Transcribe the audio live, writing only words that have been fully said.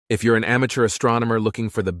If you're an amateur astronomer looking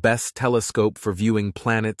for the best telescope for viewing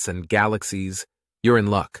planets and galaxies, you're in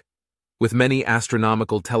luck. With many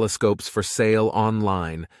astronomical telescopes for sale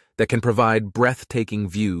online that can provide breathtaking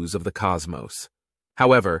views of the cosmos.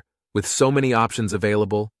 However, with so many options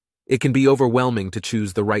available, it can be overwhelming to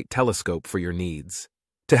choose the right telescope for your needs.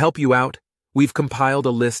 To help you out, we've compiled a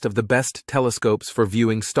list of the best telescopes for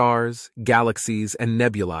viewing stars, galaxies, and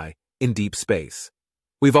nebulae in deep space.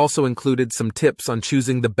 We've also included some tips on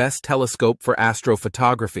choosing the best telescope for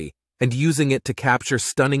astrophotography and using it to capture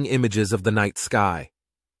stunning images of the night sky.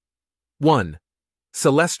 1.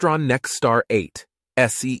 Celestron NexStar 8,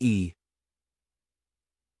 SEE.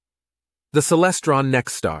 The Celestron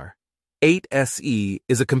NexStar 8 SE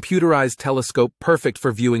is a computerized telescope perfect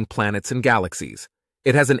for viewing planets and galaxies.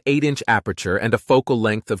 It has an 8-inch aperture and a focal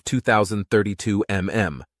length of 2032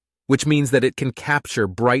 mm, which means that it can capture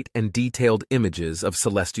bright and detailed images of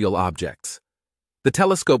celestial objects. The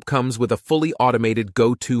telescope comes with a fully automated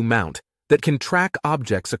go-to mount that can track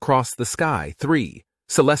objects across the sky. 3.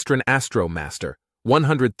 Celestron Astromaster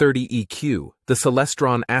 130 EQ. The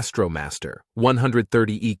Celestron Astromaster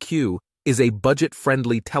 130 EQ is a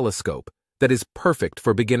budget-friendly telescope that is perfect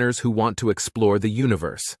for beginners who want to explore the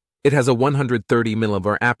universe. It has a 130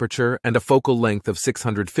 mm aperture and a focal length of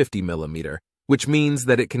 650 mm, which means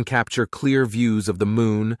that it can capture clear views of the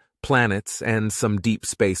moon, planets, and some deep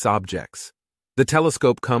space objects. The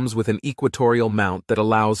telescope comes with an equatorial mount that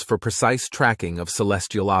allows for precise tracking of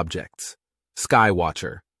celestial objects.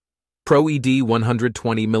 Skywatcher Pro ED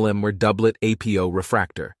 120 mm doublet APO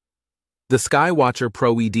refractor. The Skywatcher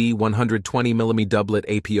Pro ED 120 mm doublet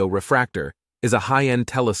APO refractor is a high-end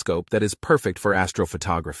telescope that is perfect for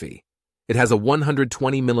astrophotography. It has a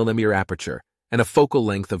 120 mm aperture and a focal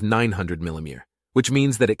length of 900 mm, which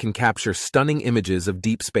means that it can capture stunning images of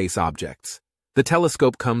deep space objects. The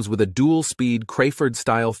telescope comes with a dual-speed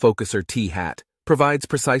Crayford-style focuser T-hat, provides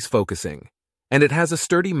precise focusing, and it has a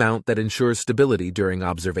sturdy mount that ensures stability during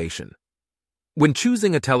observation. When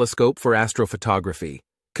choosing a telescope for astrophotography,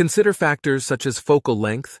 consider factors such as focal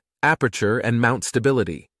length, aperture, and mount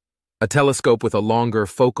stability. A telescope with a longer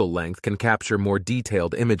focal length can capture more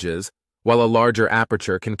detailed images, while a larger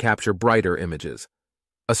aperture can capture brighter images.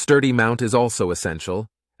 A sturdy mount is also essential,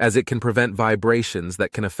 as it can prevent vibrations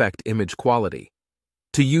that can affect image quality.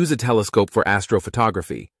 To use a telescope for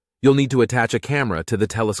astrophotography, you'll need to attach a camera to the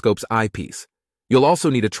telescope's eyepiece. You'll also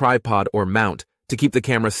need a tripod or mount to keep the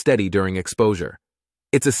camera steady during exposure.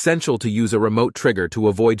 It's essential to use a remote trigger to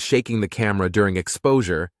avoid shaking the camera during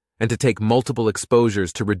exposure and to take multiple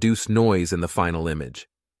exposures to reduce noise in the final image.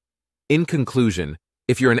 In conclusion,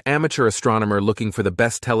 if you're an amateur astronomer looking for the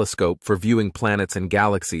best telescope for viewing planets and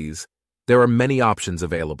galaxies, there are many options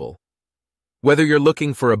available. Whether you're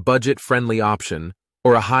looking for a budget-friendly option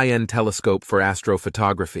or a high-end telescope for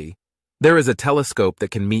astrophotography, there is a telescope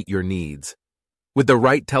that can meet your needs. With the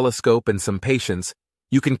right telescope and some patience,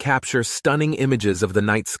 you can capture stunning images of the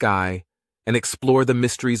night sky and explore the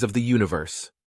mysteries of the universe.